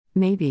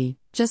Maybe,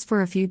 just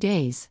for a few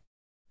days.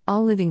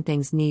 All living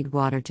things need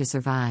water to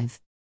survive.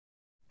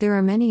 There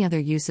are many other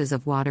uses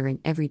of water in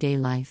everyday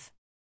life.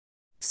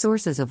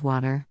 Sources of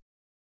water.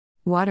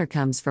 Water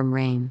comes from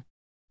rain.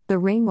 The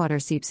rainwater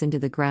seeps into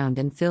the ground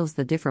and fills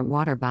the different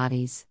water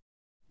bodies.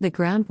 The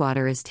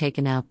groundwater is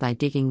taken out by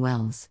digging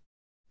wells.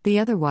 The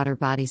other water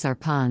bodies are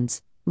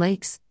ponds,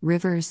 lakes,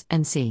 rivers,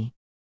 and sea.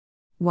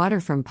 Water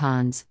from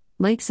ponds,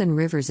 lakes, and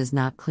rivers is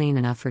not clean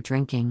enough for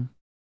drinking.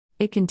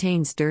 It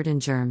contains dirt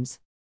and germs.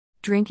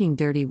 Drinking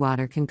dirty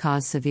water can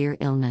cause severe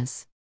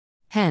illness.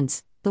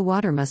 Hence, the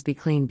water must be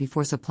clean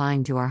before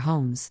supplying to our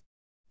homes.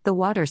 The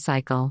water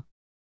cycle.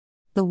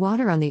 The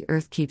water on the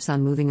earth keeps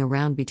on moving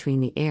around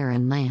between the air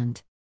and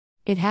land.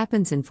 It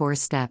happens in 4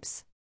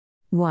 steps.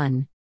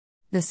 1.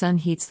 The sun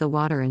heats the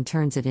water and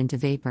turns it into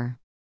vapor.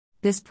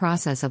 This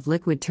process of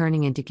liquid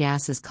turning into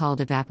gas is called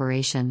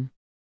evaporation.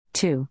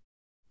 2.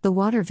 The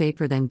water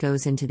vapor then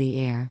goes into the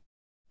air.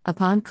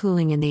 Upon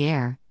cooling in the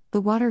air, the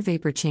water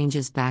vapor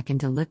changes back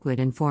into liquid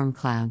and form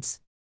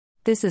clouds.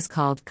 This is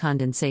called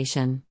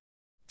condensation.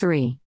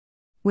 3.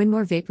 When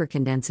more vapor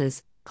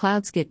condenses,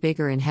 clouds get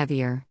bigger and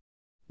heavier.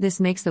 This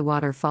makes the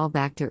water fall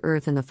back to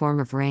earth in the form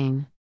of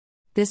rain.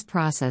 This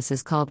process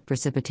is called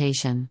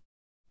precipitation.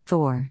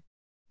 4.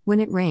 When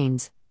it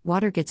rains,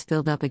 water gets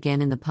filled up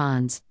again in the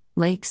ponds,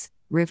 lakes,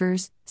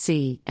 rivers,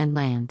 sea, and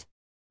land.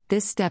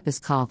 This step is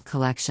called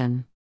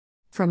collection.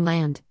 From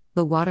land,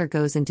 the water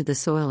goes into the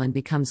soil and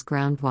becomes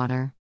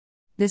groundwater.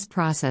 This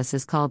process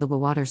is called the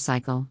water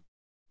cycle.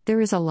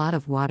 There is a lot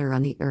of water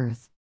on the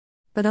earth,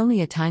 but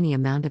only a tiny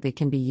amount of it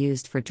can be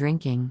used for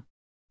drinking.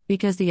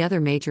 Because the other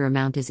major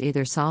amount is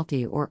either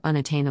salty or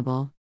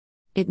unattainable.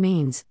 It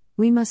means,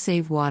 we must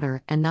save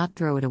water and not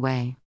throw it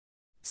away.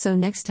 So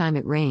next time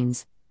it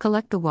rains,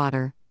 collect the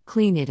water,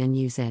 clean it and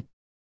use it.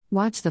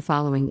 Watch the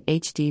following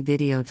HD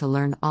video to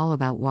learn all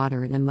about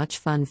water in a much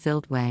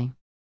fun-filled way.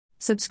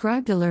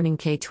 Subscribe to Learning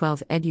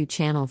K-12 Edu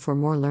channel for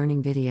more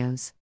learning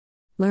videos.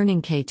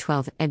 Learning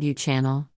K-12 Edu channel.